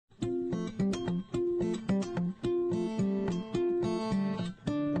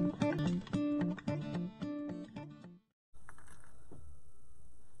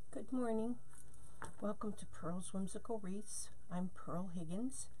Welcome to Pearl's Whimsical Wreaths. I'm Pearl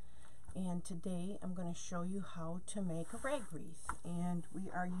Higgins, and today I'm going to show you how to make a rag wreath. And we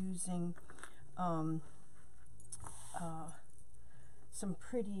are using some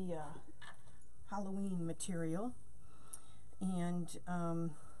pretty Halloween material, and I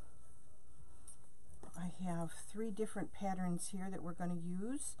have 3 different patterns here that we're going to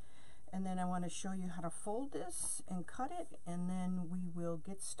use, and then I want to show you how to fold this and cut it, and then we will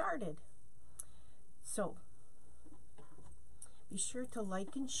get started. So be sure to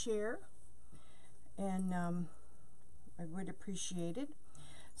like and share, and I would appreciate it.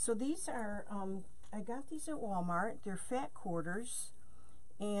 So these are I got these at Walmart. They're fat quarters,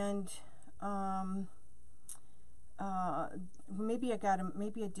 and maybe I got them,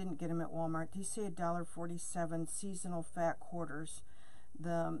 maybe I didn't get them at Walmart. These say $1.47 seasonal fat quarters.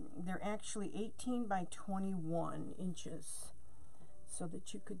 They're actually 18 by 21 inches, so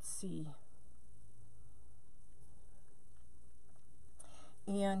that you could see.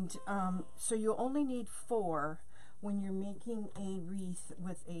 And so you only need 4 when you're making a wreath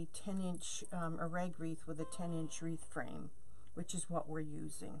with a 10-inch, a rag wreath with a 10-inch wreath frame, which is what we're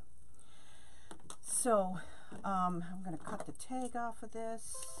using. So I'm going to cut the tag off of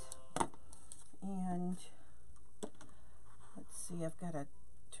this, and let's see, I've got to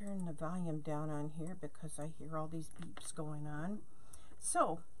turn the volume down on here because I hear all these beeps going on.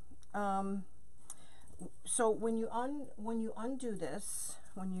 So so when you undo this,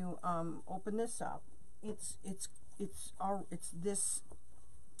 when you open this up, it's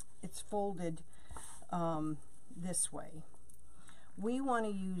folded this way. We want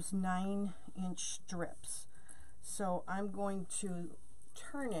to use 9-inch strips, so I'm going to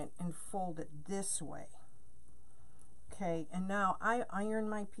turn it and fold it this way. Okay, and now I iron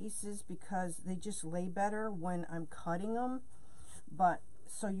my pieces because they just lay better when I'm cutting them. But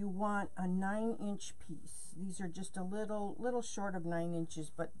so you want a 9-inch piece. These are just a little short of 9 inches,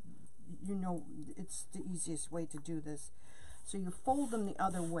 but you know it's the easiest way to do this. So you fold them the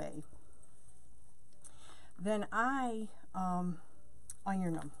other way. Then I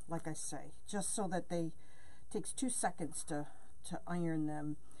iron them, like I say, just so that they takes 2 seconds to iron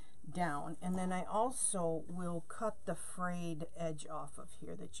them down. And then I also will cut the frayed edge off of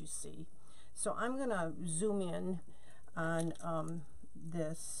here that you see. So I'm gonna zoom in on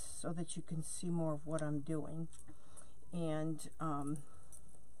this so that you can see more of what I'm doing, and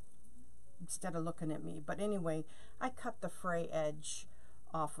instead of looking at me. But anyway, I cut the fray edge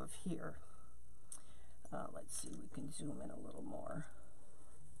off of here. Let's see, we can zoom in a little more,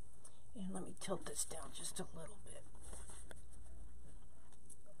 and let me tilt this down just a little bit.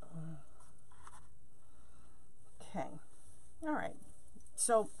 Okay, all right,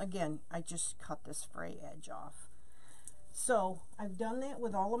 so again, I just cut this fray edge off. So I've done that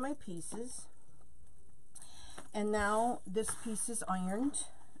with all of my pieces, and now this piece is ironed,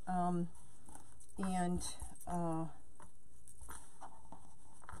 and all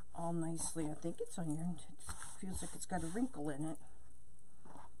nicely. I think it's ironed. It feels like it's got a wrinkle in it.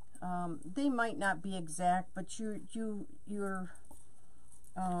 They might not be exact, but you're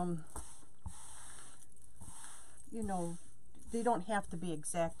you know, they don't have to be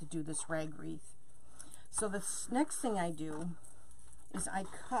exact to do this rag wreath. So the next thing I do is I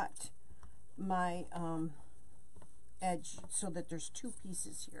cut my edge so that there's 2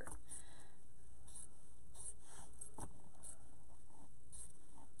 pieces here.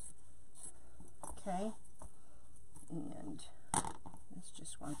 Okay, and this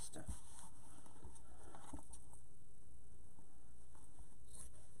just wants to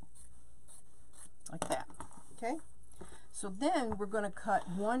like that. Okay, so then we're going to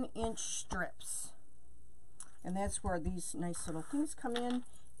cut 1-inch strips, and that's where these nice little things come in.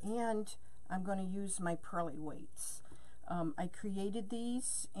 And I'm going to use my pearly weights. I created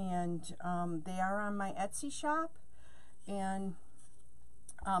these, and they are on my Etsy shop, and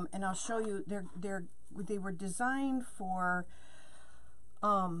I'll show you. They were designed for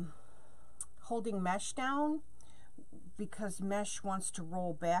holding mesh down, because mesh wants to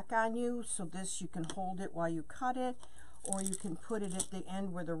roll back on you. So this, you can hold it while you cut it, or you can put it at the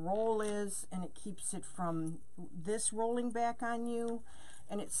end where the roll is, and it keeps it from this rolling back on you.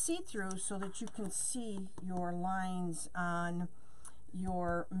 And it's see-through so that you can see your lines on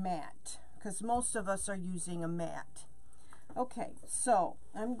your mat, because most of us are using a mat. Okay, so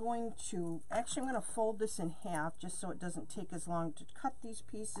I'm going to fold this in half just so it doesn't take as long to cut these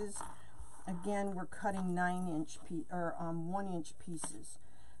pieces. Again, we're cutting 9-inch or 1-inch pieces.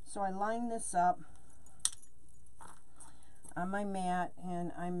 So I line this up on my mat,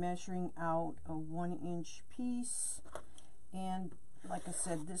 and I'm measuring out a 1-inch piece. And like I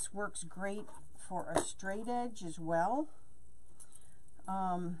said, this works great for a straight edge as well.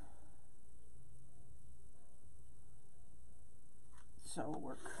 So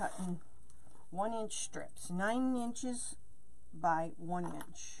we're cutting 1-inch strips, 9 inches by 1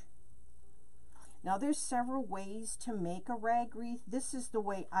 inch. Now there's several ways to make a rag wreath. This is the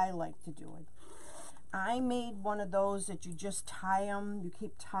way I like to do it. I made one of those that you just tie them. You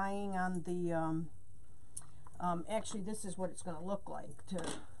keep tying on the, actually this is what it's going to look like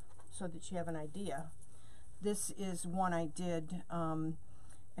so that you have an idea. This is one I did, and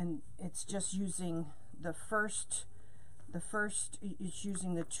it's just using the first, it's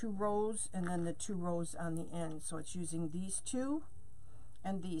using the 2 rows and then the 2 rows on the end. So it's using these 2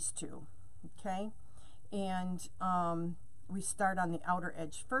 and these 2. Okay, and we start on the outer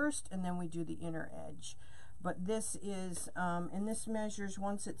edge first, and then we do the inner edge. But this is, and this measures,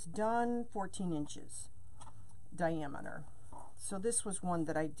 once it's done, 14 inches diameter. So this was one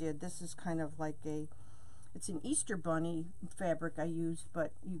that I did. This is kind of like it's an Easter bunny fabric I used,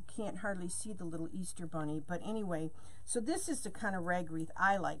 but you can't hardly see the little Easter bunny. But anyway, so this is the kind of rag wreath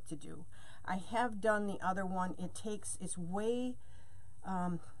I like to do. I have done the other one. It's way,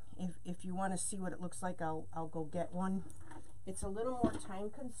 if you want to see what it looks like, I'll go get one. It's a little more time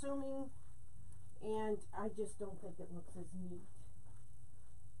consuming, and I just don't think it looks as neat.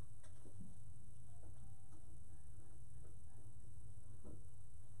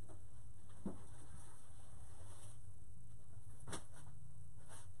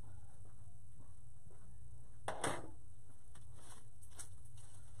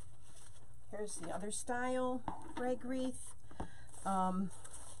 Here's the other style rag wreath.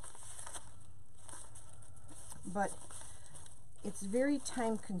 But it's very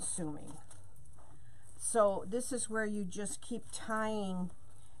time consuming. So this is where you just keep tying.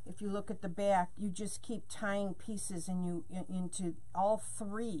 If you look at the back, you just keep tying pieces into all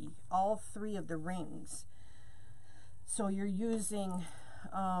three of the rings. So you're using,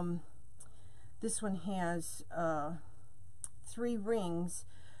 this one has 3 rings,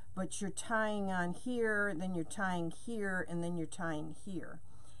 but you're tying on here, then you're tying here, and then you're tying here.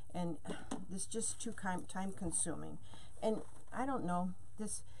 And this is just too time consuming. And I don't know,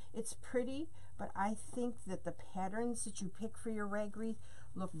 it's pretty, but I think that the patterns that you pick for your rag wreath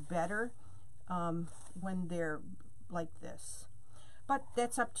look better when they're like this. But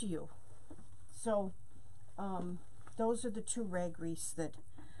that's up to you. So those are the 2 rag wreaths that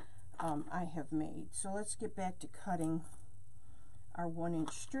I have made. So let's get back to cutting our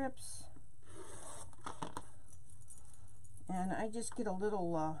 1-inch strips. And I just get a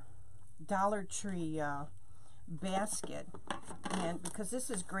little Dollar Tree basket, and because this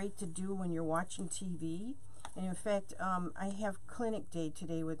is great to do when you're watching TV. And in fact, I have clinic day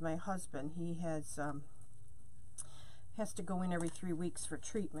today with my husband. He has to go in every 3 weeks for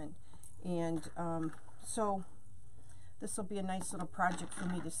treatment, and so this will be a nice little project for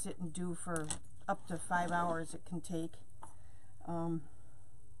me to sit and do for up to 5 hours it can take.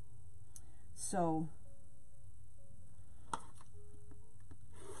 So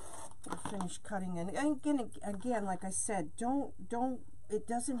we'll finish cutting, and again, like I said, it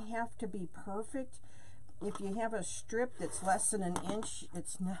doesn't have to be perfect. If you have a strip that's less than 1 inch,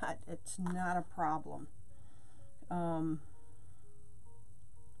 it's not a problem. And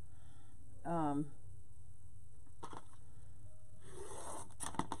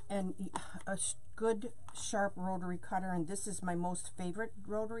a good sharp rotary cutter, and this is my most favorite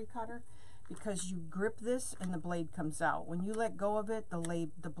rotary cutter, because you grip this and the blade comes out. When you let go of it,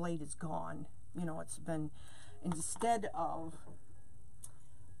 the blade is gone. You know, it's been, instead of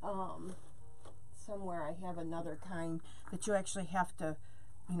somewhere I have another kind that you actually have to,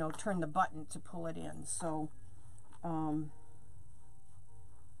 you know, turn the button to pull it in. So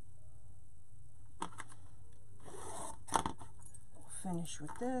finish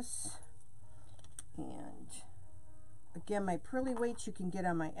with this. And again, my pearly weights you can get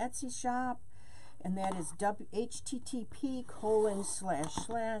on my Etsy shop, and that is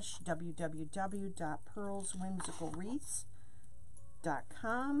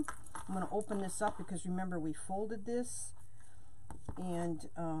http://www.pearlswhimsicalwreaths.com. I'm going to open this up because remember we folded this, and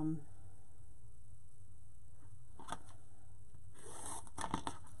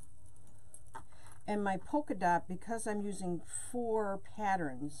my polka dot, because I'm using 4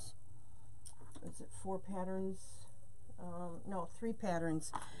 patterns. Is it 4 patterns? No, 3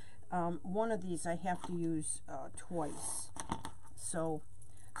 patterns. One of these I have to use twice. So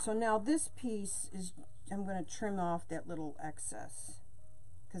now this piece is, I'm going to trim off that little excess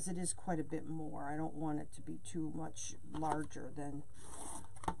because it is quite a bit more. I don't want it to be too much larger than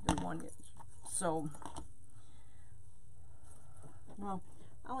the one. So, well,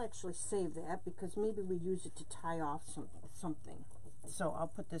 I'll actually save that because maybe we use it to tie off something. So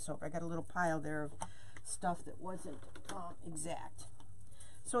I'll put this over. I got a little pile there of stuff that wasn't exact.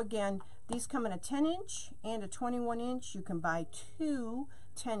 So again, these come in a 10-inch and a 21-inch. You can buy two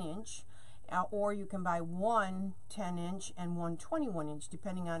 10-inch, or you can buy one 10-inch and one 21-inch,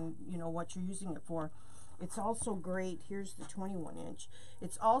 depending on, you know, what you're using it for. It's also great. Here's the 21-inch.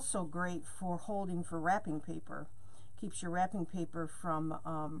 It's also great for holding for wrapping paper. Keeps your wrapping paper from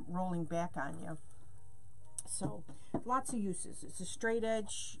rolling back on you. So lots of uses. It's a straight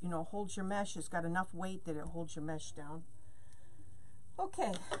edge, you know, holds your mesh. It's got enough weight that it holds your mesh down.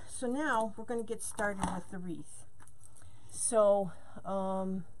 Okay, so now we're going to get started with the wreath. So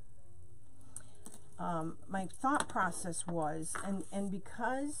my thought process was, and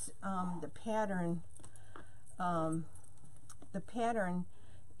because the pattern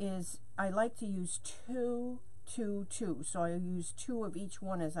is, I like to use 2, 2, 2. So I use 2 of each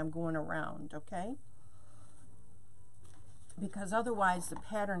one as I'm going around, okay? Because otherwise the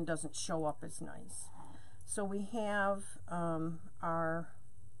pattern doesn't show up as nice. So we have our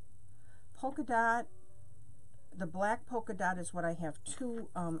polka dot. The black polka dot is what I have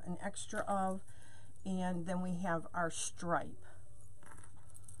an extra of, and then we have our stripe.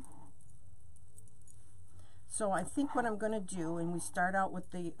 So I think what I'm going to do, and we start out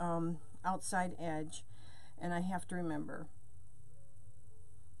with the outside edge, and I have to remember,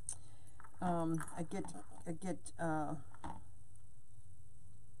 I get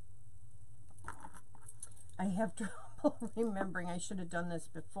I have trouble remembering. I should have done this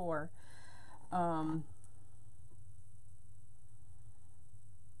before. And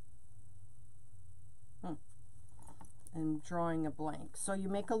drawing a blank. So you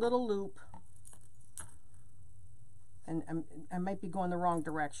make a little loop, and I might be going the wrong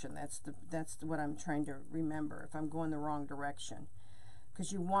direction. That's what I'm trying to remember, if I'm going the wrong direction,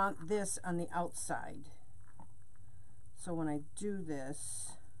 because you want this on the outside. So when I do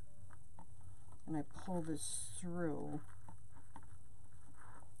this and I pull this through,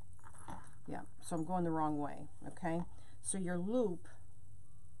 yeah, so I'm going the wrong way. Okay, so your loop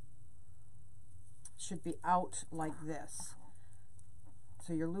should be out like this.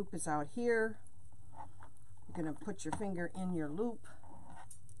 So your loop is out here. You're going to put your finger in your loop.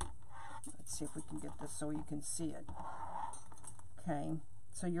 Let's see if we can get this so you can see it. Okay,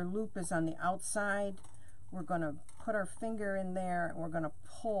 so your loop is on the outside. We're going to put our finger in there, and we're going to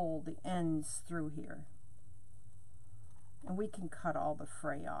pull the ends through here. And we can cut all the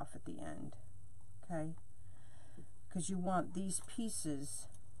fray off at the end, okay? Because you want these pieces,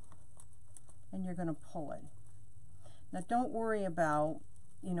 and you're going to pull it. Now don't worry about,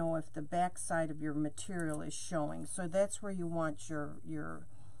 you know, if the back side of your material is showing. So that's where you want your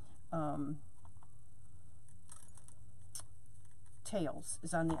tails,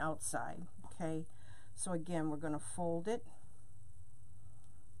 is on the outside, okay? So again, we're going to fold it.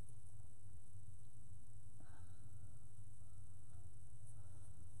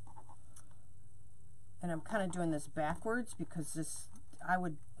 And I'm kind of doing this backwards because this, I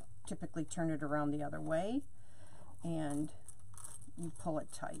would typically turn it around the other way, and you pull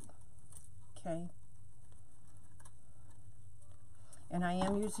it tight, okay? And I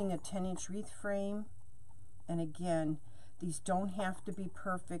am using a 10-inch wreath frame, and again, these don't have to be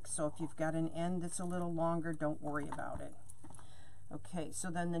perfect, so if you've got an end that's a little longer, don't worry about it. Okay,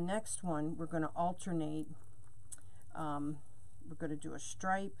 so then the next one, we're going to alternate. We're going to do a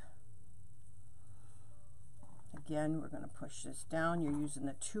stripe. Again, we're going to push this down. You're using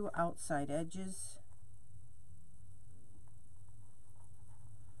the 2 outside edges.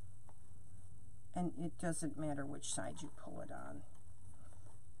 And it doesn't matter which side you pull it on.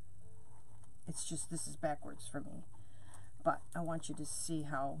 It's just, this is backwards for me. But I want you to see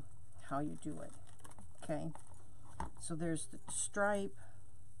how you do it. Okay, so there's the stripe.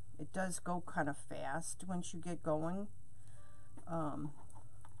 It does go kind of fast once you get going.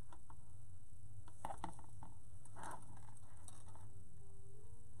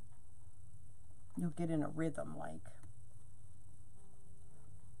 You'll get in a rhythm, like.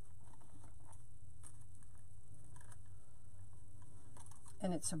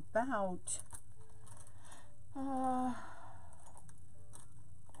 And it's about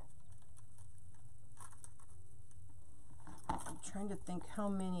I'm trying to think how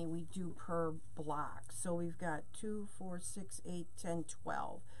many we do per block. So we've got 2, 4, 6, 8, 10,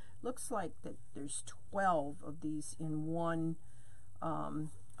 12. Looks like that there's 12 of these in one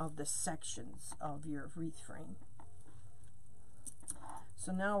of the sections of your wreath frame.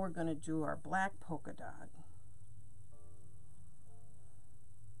 So now we're going to do our black polka dot.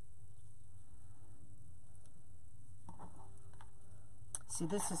 See,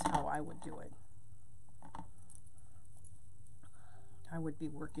 this is how I would do it. I would be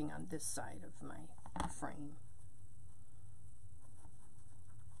working on this side of my frame.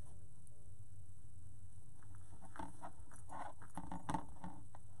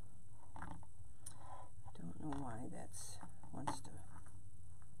 Don't know why that's wants to.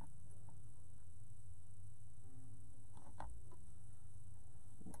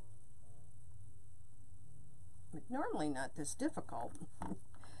 But normally not this difficult.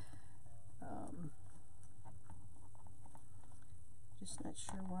 Just not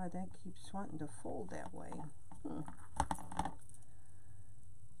sure why that keeps wanting to fold that way.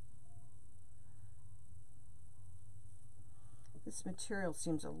 This material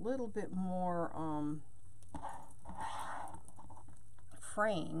seems a little bit more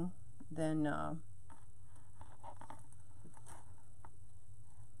fraying than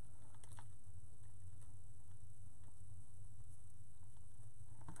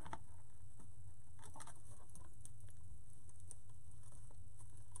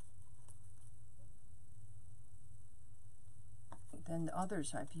the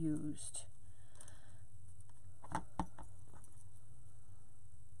others I've used.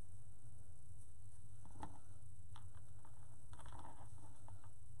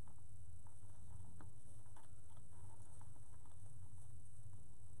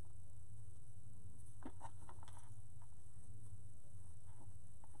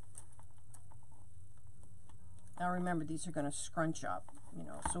 Now remember, these are going to scrunch up, you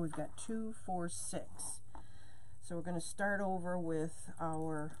know, so we've got 2, 4, 6. So we're going to start over with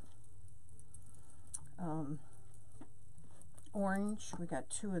our orange. We got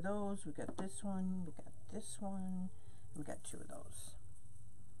 2 of those. We got this one. We got this one. We got 2 of those.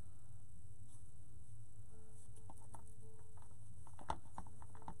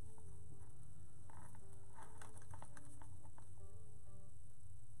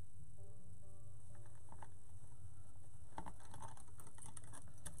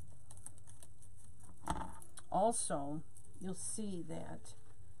 Also, you'll see that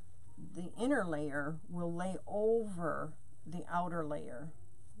the inner layer will lay over the outer layer,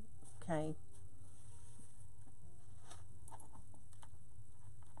 okay?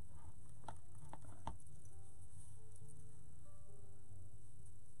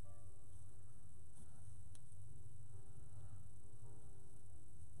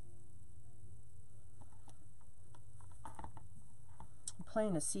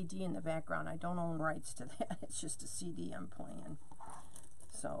 Playing a CD in the background. I don't own rights to that. It's just a CD I'm playing.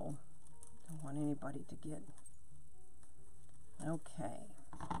 So, don't want anybody to get... Okay.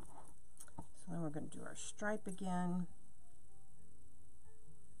 So then we're going to do our stripe again.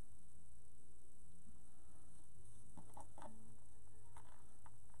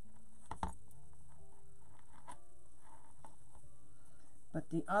 But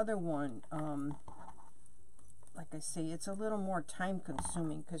the other one, like I say, it's a little more time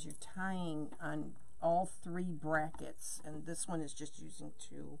consuming because you're tying on all 3 brackets, and this one is just using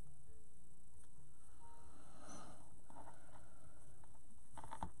 2.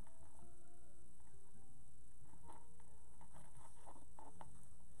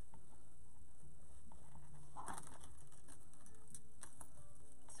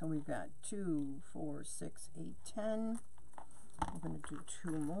 So we've got 2, 4, 6, 8, 10. I'm going to do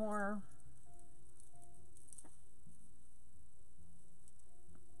 2 more.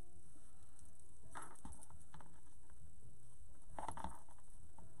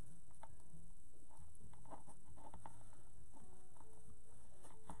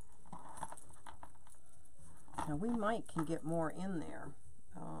 Now we can get more in there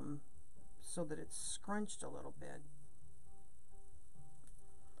so that it's scrunched a little bit,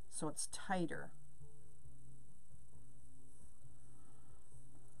 so it's tighter.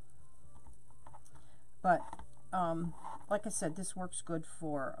 But like I said, this works good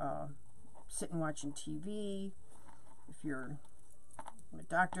for sitting watching TV, if you're in a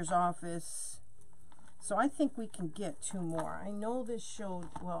doctor's office. So I think we can get 2 more. I know this showed,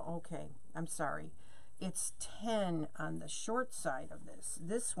 well, okay, I'm sorry. It's 10 on the short side of this.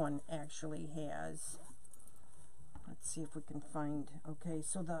 This one actually has, let's see if we can find, okay,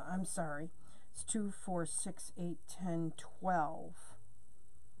 so I'm sorry, it's 2, 4, 6, 8, 10, 12.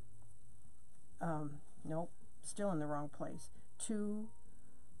 Nope, still in the wrong place. 2,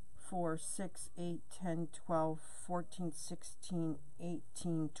 4, 6, 8, 10, 12, 14, 16,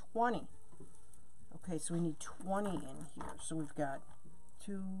 18, 20. Okay, so we need 20 in here. So we've got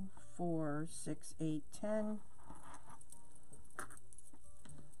 2, 4, 6, 8, 10.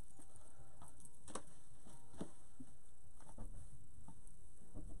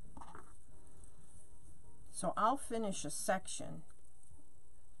 So I'll finish a section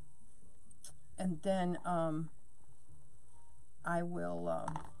and then I will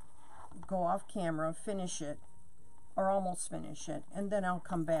go off camera, finish it, or almost finish it, and then I'll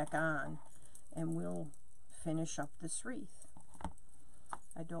come back on and we'll finish up this wreath.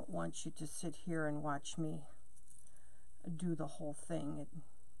 I don't want you to sit here and watch me do the whole thing.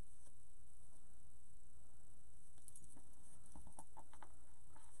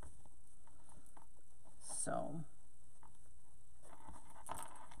 So,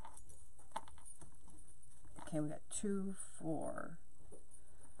 okay, we got 2, 4,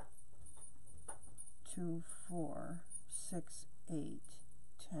 2, 4, 6, 8,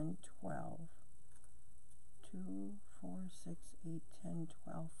 10, 12, 2, 4, 6, 8, 10,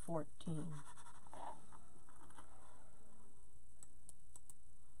 12, 14.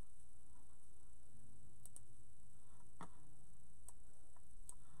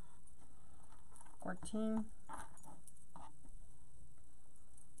 $14,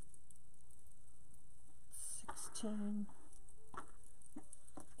 16,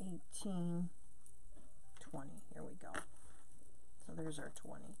 18, 20. Here we go. So there's our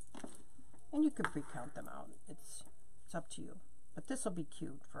 20. And you could pre-count them out. It's up to you. But this will be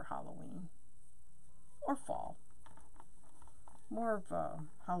cute for Halloween or fall. More of a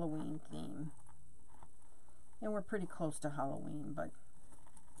Halloween theme. And we're pretty close to Halloween, but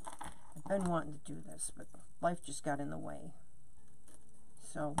I've been wanting to do this, but life just got in the way.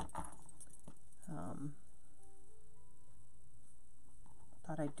 So,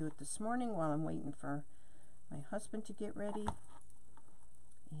 thought I'd do it this morning while I'm waiting for my husband to get ready.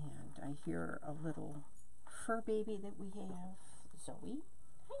 And I hear a little fur baby that we have, Zoe.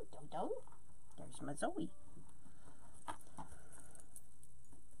 Hi, Dodo. There's my Zoe.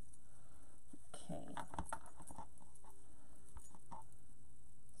 Okay.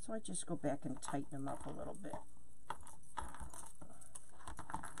 So I just go back and tighten them up a little bit.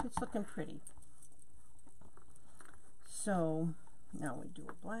 It's looking pretty. So now we do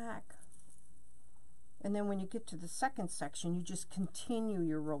a black. And then when you get to the second section, you just continue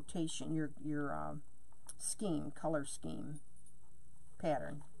your rotation, your scheme, color scheme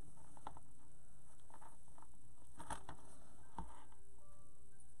pattern.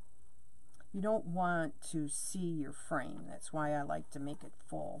 You don't want to see your frame. That's why I like to make it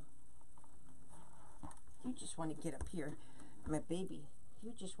full. You just want to get up here, my baby.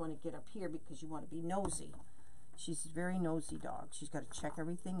 You just want to get up here because you want to be nosy. She's a very nosy dog. She's got to check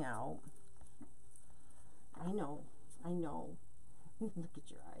everything out. I know, I know. Look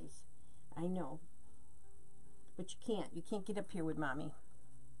at your eyes. I know. But you can't. You can't get up here with mommy.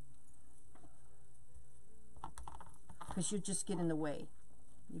 Because you just get in the way.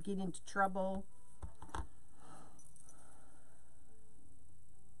 You get into trouble.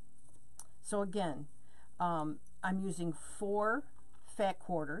 So again, I'm using 4 fat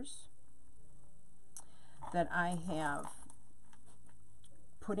quarters that I have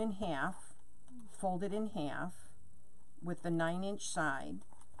put in half, folded in half with the 9-inch side,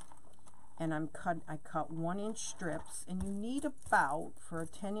 and I cut 1-inch strips, and you need about, for a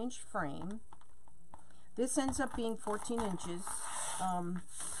 10-inch frame, this ends up being 14 inches.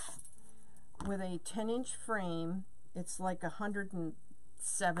 With a 10-inch frame, it's like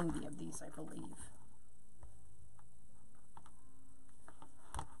 170 of these, I believe.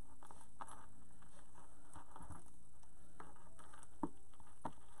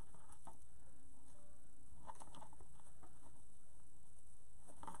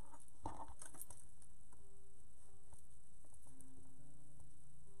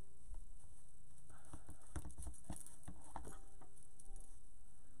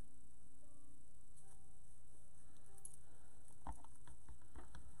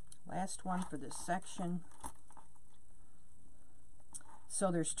 Last one for this section.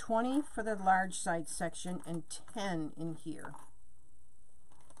 So there's 20 for the large side section and 10 in here.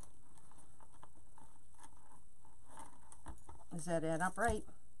 Does that add up right?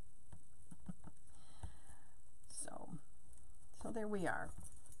 So there we are.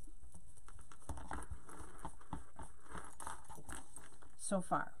 So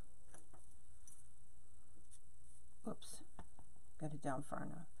far. Oops, got it down far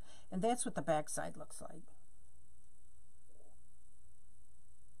enough. And that's what the back side looks like.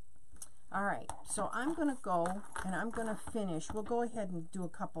 All right, so I'm going to go and I'm going to finish. We'll go ahead and do a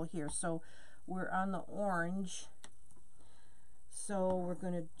couple here. So we're on the orange. So we're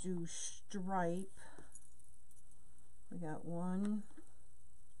going to do stripe. We got 1,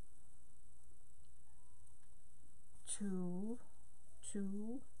 2,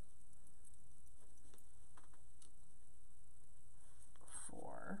 2,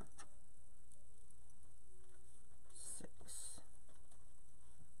 4, 6,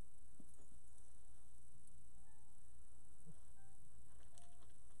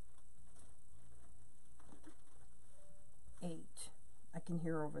 can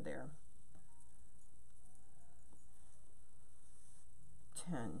hear over there.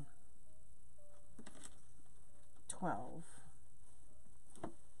 10, 12,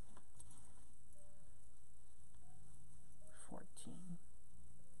 14,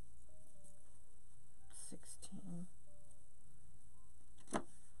 16,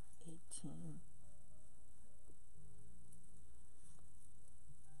 18,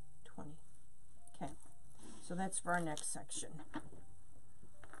 20. Okay, so that's for our next section.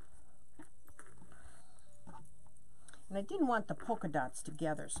 And I didn't want the polka dots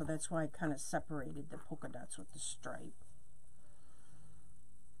together, so that's why I kind of separated the polka dots with the stripe.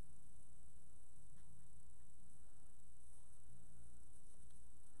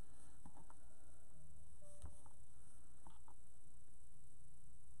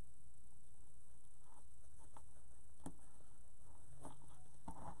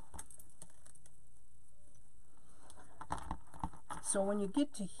 So when you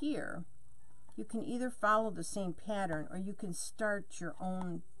get to here, you can either follow the same pattern or you can start your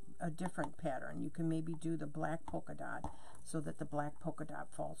own, a different pattern. You can maybe do the black polka dot so that the black polka dot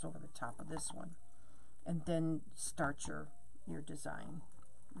falls over the top of this one. And then start your design.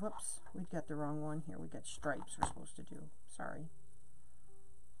 Whoops, we got the wrong one here. We got stripes we're supposed to do. Sorry.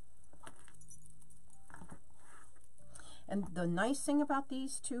 And the nice thing about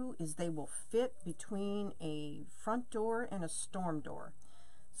these two is they will fit between a front door and a storm door.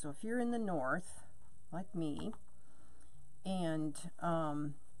 So if you're in the north, like me, and I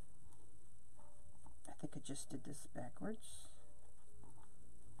think I just did this backwards,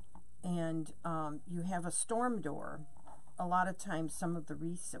 and you have a storm door, a lot of times some of the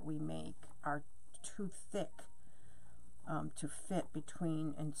wreaths that we make are too thick to fit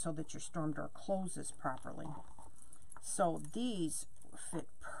between, and so that your storm door closes properly. So these fit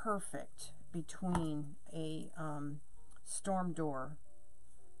perfect between a storm door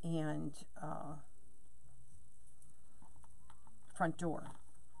and front door.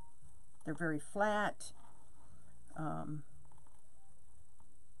 They're very flat.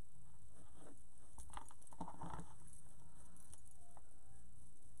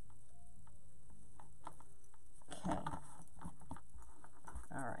 Okay.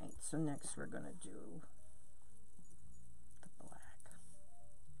 All right, so next we're going to do the black.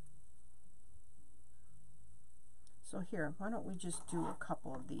 So here, why don't we just do a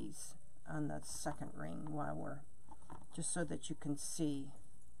couple of these on the second ring while we're, just so that you can see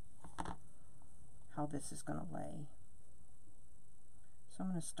how this is going to lay. So I'm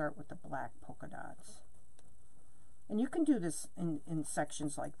going to start with the black polka dots. And you can do this in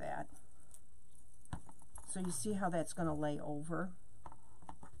sections like that. So you see how that's going to lay over.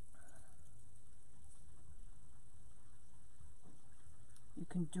 You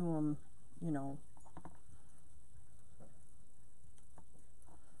can do them, you know,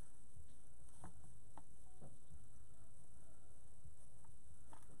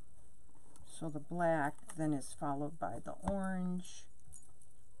 so the black then is followed by the orange.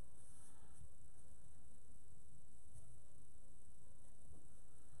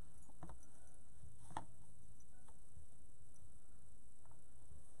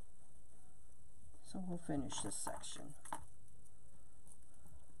 So we'll finish this section.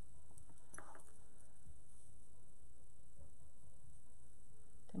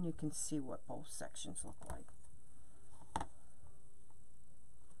 Then you can see what both sections look like.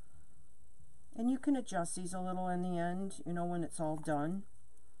 And you can adjust these a little in the end, you know, when it's all done.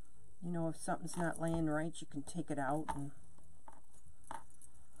 You know, if something's not laying right, you can take it out. And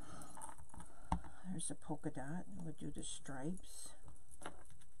there's a polka dot. We'll do the stripes.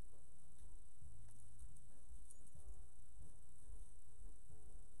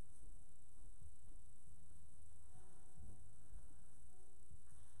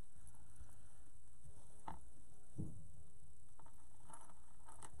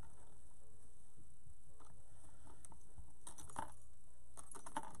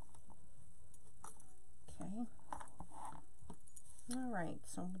 Alright,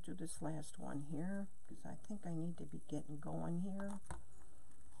 so we'll do this last one here, because I think I need to be getting going here.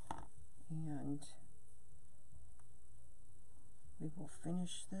 And we will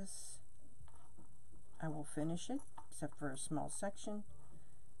finish this. I will finish it, except for a small section.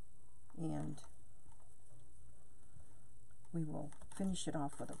 And we will finish it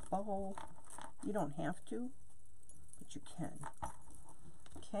off with a bow. You don't have to, but you can.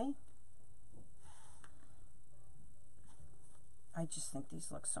 Okay? I just think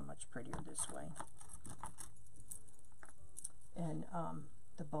these look so much prettier this way. And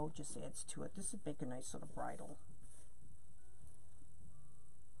the bow just adds to it. This would make a nice little bridle.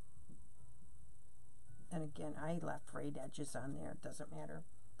 And again, I left frayed edges on there. It doesn't matter.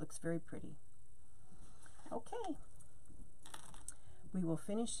 Looks very pretty. Okay. We will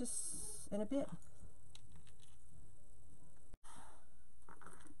finish this in a bit.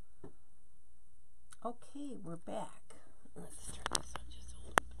 Okay, we're back. Let's turn this on just a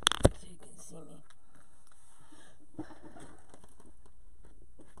little so you can see me.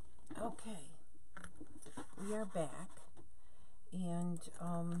 Okay, we are back, and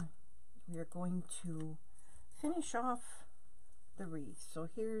we are going to finish off the wreath. So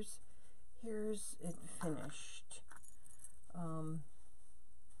here's it finished, and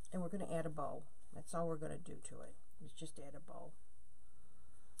we're going to add a bow. That's all we're going to do to it. Is just add a bow.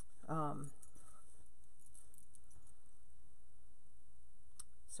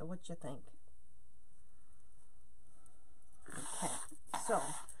 So what you think? Okay, so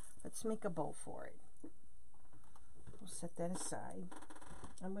let's make a bow for it. We'll set that aside.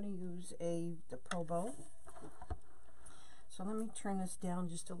 I'm going to use the Pro Bow. So let me turn this down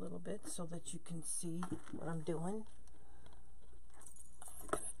just a little bit so that you can see what I'm doing. I'm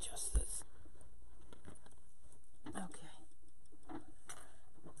going to adjust this. Okay.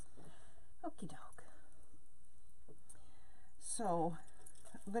 Okie doke. So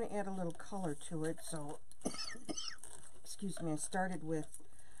I'm going to add a little color to it. So, excuse me, I started with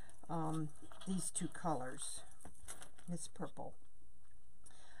these two colors. It's purple.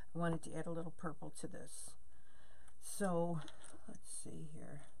 I wanted to add a little purple to this. So, let's see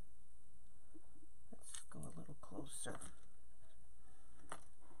here. Let's go a little closer. I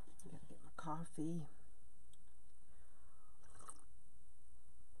gotta get my coffee.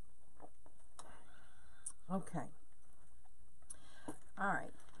 Okay. All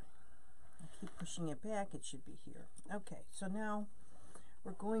right. I keep pushing it back. It should be here. Okay, so now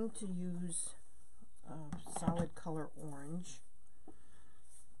we're going to use solid color orange.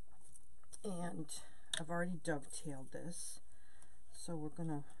 And I've already dovetailed this. So we're going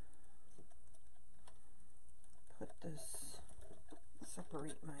to put this,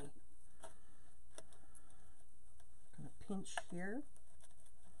 separate my, going to pinch here.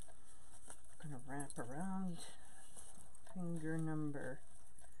 Going to wrap around finger number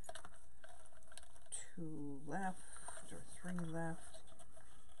 2 left or 3 left,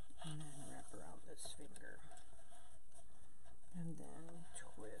 and then wrap around this finger, and then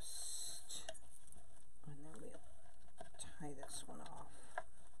twist, and then we'll tie this one off.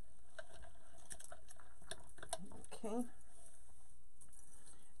 Okay,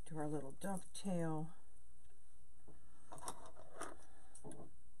 do our little dovetail.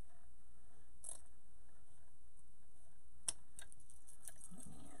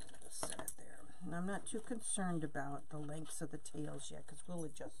 And I'm not too concerned about the lengths of the tails yet, because we'll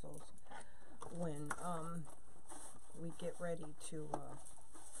adjust those when we get ready to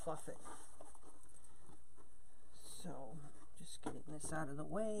fluff it. So, just getting this out of the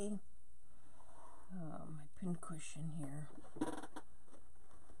way. My pin cushion here.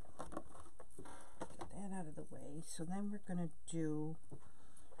 Get that out of the way. So then we're going to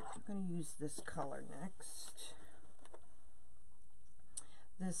use this color next.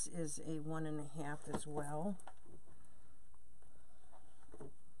 This is a 1.5 as well.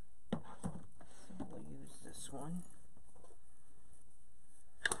 So we'll use this one.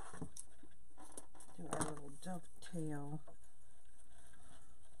 Do our little dovetail.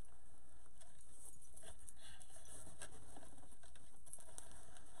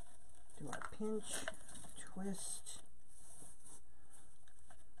 Do our pinch, twist.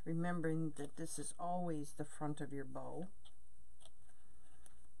 Remembering that this is always the front of your bow.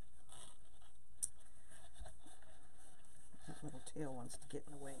 Little tail wants to get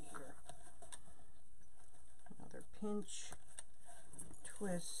in the way here. Another pinch,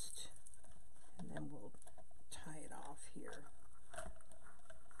 twist, and then we'll tie it off here.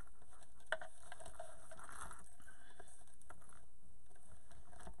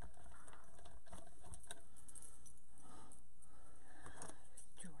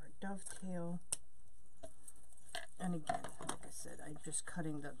 Do our dovetail. And again, like I said, I'm just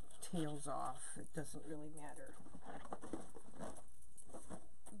cutting the tails off. It doesn't really matter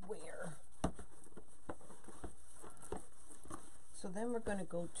where. So then we're going to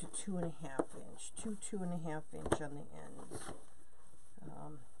go to 2.5 inch, 2.5 inch on the ends.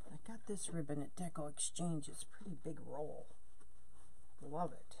 I got this ribbon at Deco Exchange. It's a pretty big roll.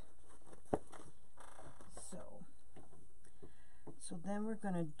 Love it. So then we're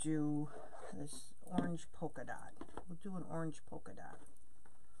going to do this orange polka dot. We'll do an orange polka dot.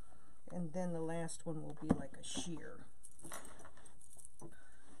 And then the last one will be like a sheer.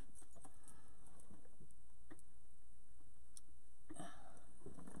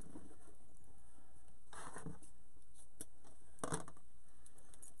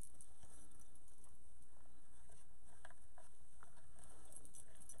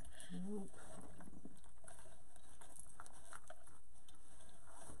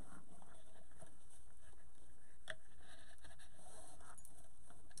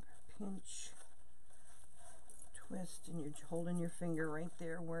 twist, and you're holding your finger right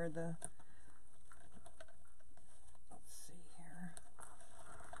there where the, let's see here.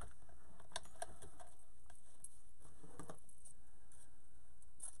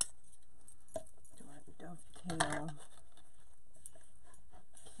 Do a dovetail.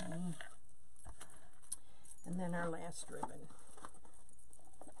 Okay. And then our last ribbon.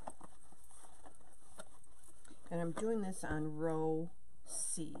 And I'm doing this on row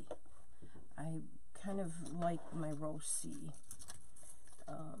C. I kind of like my row C.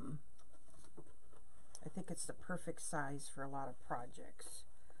 I think it's the perfect size for a lot of projects.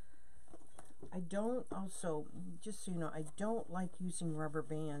 I don't also, just so you know, I don't like using rubber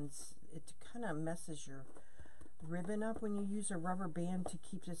bands. It kind of messes your ribbon up when you use a rubber band to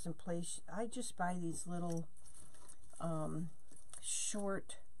keep this in place. I just buy these little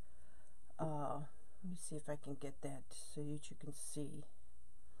short, let me see if I can get that so that you can see.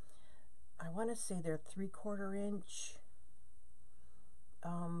 I want to say they're 3/4 inch.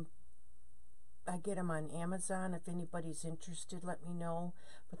 I get them on Amazon. If anybody's interested, let me know.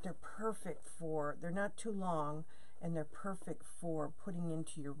 But they're perfect for, they're not too long, and they're perfect for putting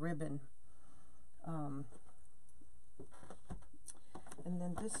into your ribbon. And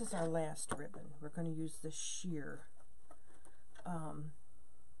then this is our last ribbon. We're going to use the sheer.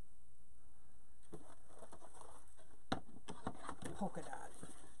 Polka dot.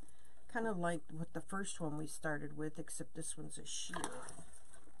 Kind of like with the first one we started with, except this one's a sheer.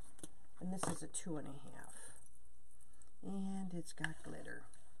 And this is a 2.5. And it's got glitter.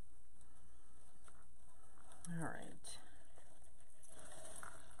 Alright.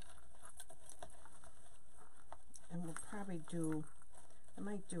 And we'll probably do, I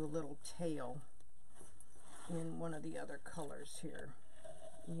might do a little tail in one of the other colors here.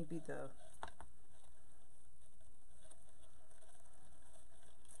 Maybe the,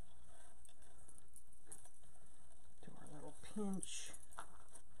 do our little pinch,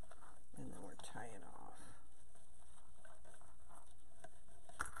 and then we're tying off.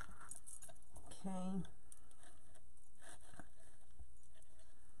 Okay.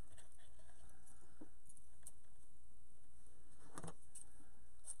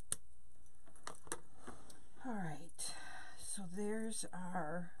 All right, so there's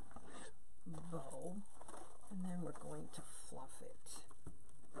our bow, and then we're going to fluff it.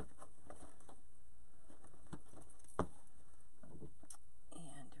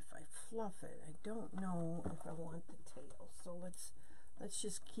 And if I fluff it, I don't know if I want the tail, so let's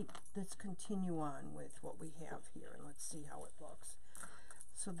continue on with what we have here, and let's see how it looks.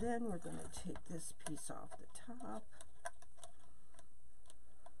 So then we're going to take this piece off the top,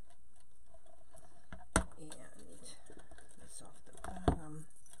 and this off the bottom.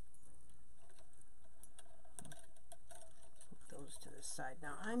 Put those to the side.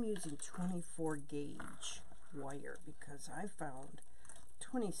 Now I'm using 24 gauge wire because I found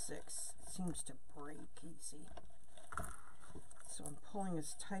 26 seems to break easy. So I'm pulling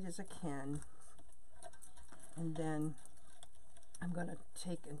as tight as I can, and then I'm going to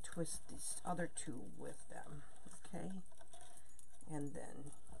take and twist these other two with them, okay? And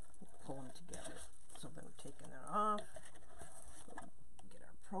then pull them together. So then I'm taking it off, get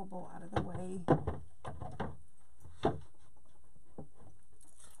our Pro Bowl out of the way.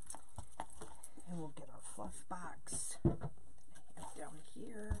 And we'll get our fluff box that I have down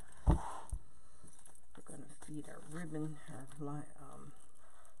here. We're going to feed our ribbon, our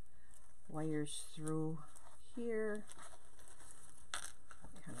wires through here.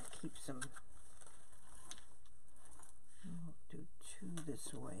 Kind of keeps them, we'll do 2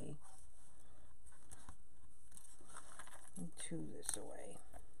 this way. And 2 this way.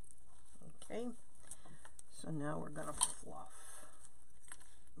 Okay, so now we're going to fluff.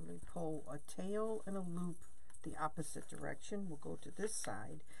 We pull a tail and a loop the opposite direction. We'll go to this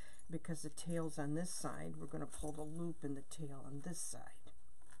side. Because the tail's on this side, we're going to pull the loop in the tail on this side.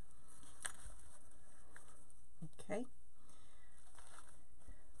 Okay.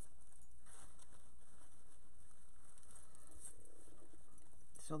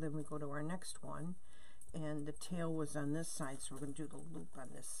 So then we go to our next one, and the tail was on this side, so we're going to do the loop on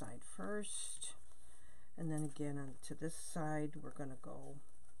this side first, and then again onto this side we're going to go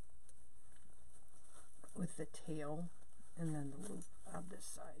with the tail and then the loop on this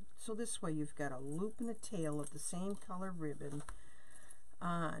side. So this way you've got a loop and a tail of the same color ribbon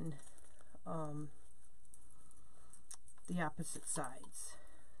on the opposite sides.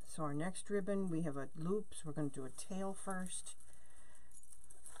 So our next ribbon, we have a loop, so we're going to do a tail first.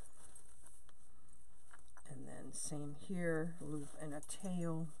 And then same here, loop and a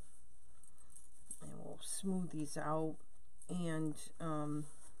tail. And we'll smooth these out. And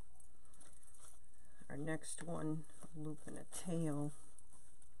our our next one, a loop and a tail,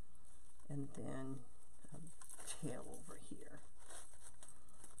 and then a tail over here.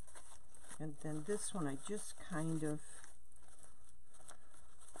 And then this one I just kind of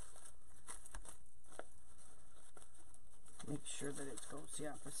make sure that it goes the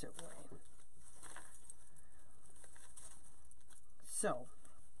opposite way. So,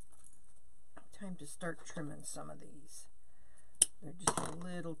 time to start trimming some of these. They're just a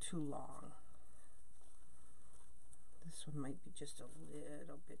little too long. This one might be just a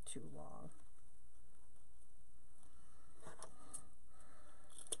little bit too long.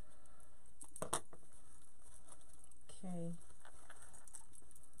 Okay.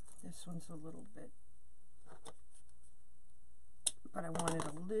 This one's a little bit, but I want it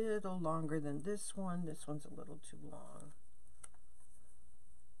a little longer than this one. This one's a little too long.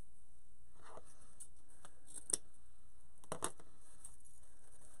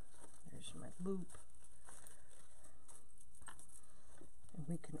 There's my loop. And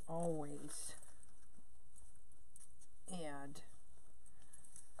we can always add,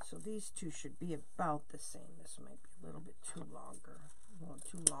 so these two should be about the same. This might be a little bit too longer, a little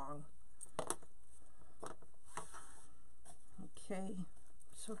too long. Okay,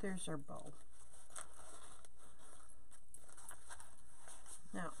 so there's our bow.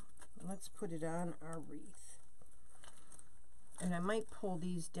 Now, let's put it on our wreath. And I might pull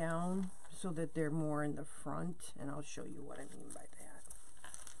these down so that they're more in the front, and I'll show you what I mean by that.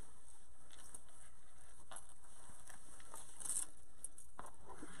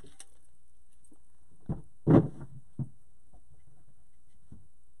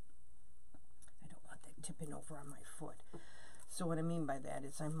 Tipping over on my foot. So what I mean by that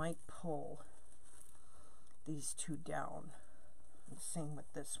is I might pull these two down. And same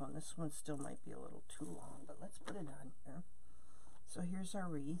with this one. This one still might be a little too long, but let's put it on here. So here's our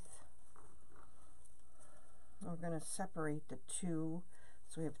wreath. We're going to separate the two,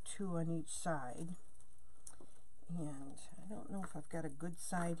 so we have two on each side. And I don't know if I've got a good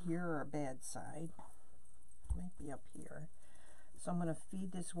side here or a bad side. It might be up here. So I'm going to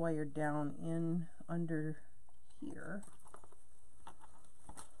feed this wire down in under here.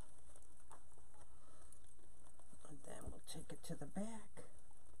 And then we'll take it to the back.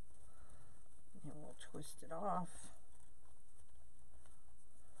 And we'll twist it off.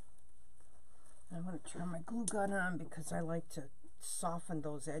 And I'm going to turn my glue gun on because I like to soften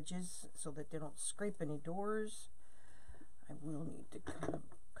those edges so that they don't scrape any doors. I will need to cut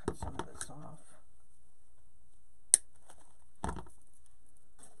some of this off.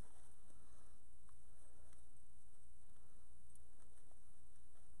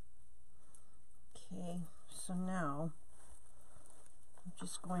 Okay, so now I'm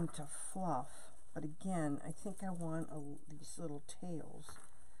just going to fluff, but again, I think I want these little tails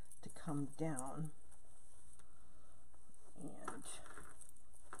to come down, and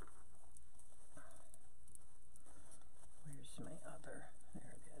where's my other?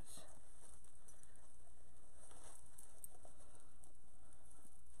 There it is.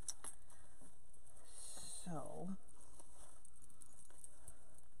 So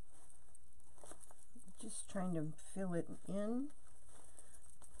just trying to fill it in, and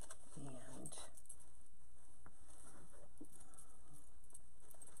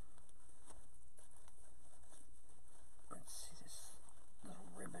let's see, this little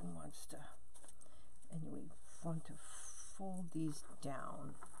ribbon wants to, and we want to fold these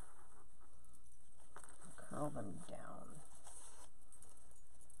down, curl them down.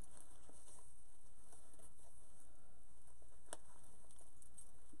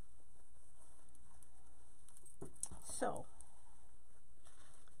 So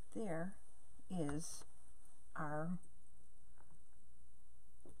there is our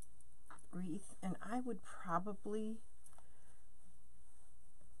wreath, and I would probably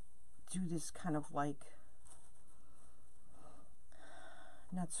do this kind of like,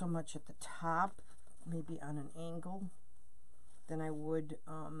 not so much at the top, maybe on an angle, than I would,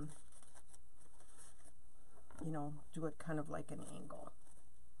 you know, do it kind of like an angle.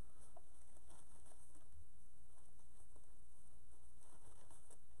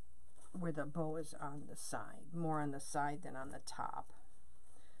 Where the bow is on the side, more on the side than on the top.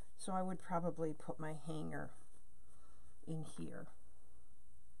 So I would probably put my hanger in here.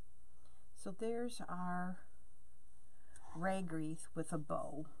 So there's our rag wreath with a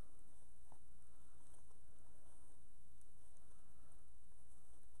bow.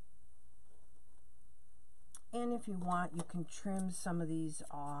 And if you want, you can trim some of these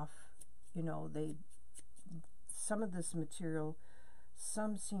off. You know, some of this material,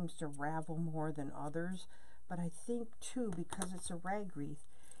 some seems to ravel more than others, but I think too, because it's a rag wreath,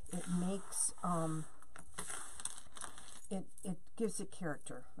 it makes it gives it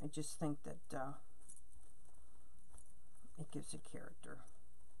character. I just think that it gives it character.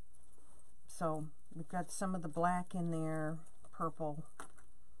 So we've got some of the black in there, purple,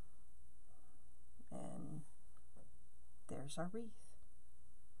 and there's our wreath.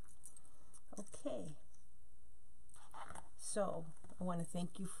 Okay, so I want to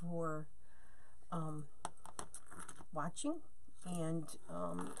thank you for watching, and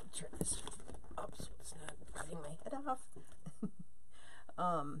turn this up so it's not cutting my head off.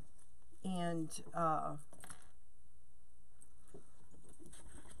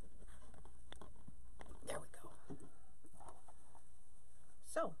 There we go.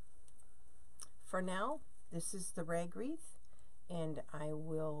 So for now, this is the rag wreath, and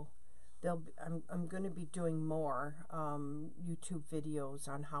I'm going to be doing more YouTube videos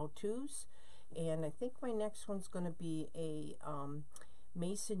on how-tos, and I think my next one's going to be a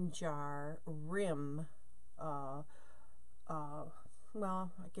mason jar rim.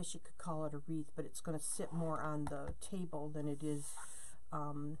 Well, I guess you could call it a wreath, but it's going to sit more on the table than it is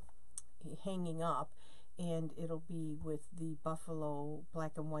hanging up, and it'll be with the buffalo,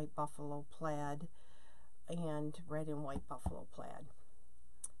 black and white buffalo plaid and red and white buffalo plaid.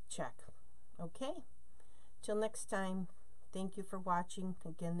 Check. Okay, till next time, thank you for watching.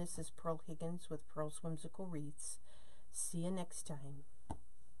 Again, this is Pearl Higgins with Pearl's Whimsical Wreaths. See you next time.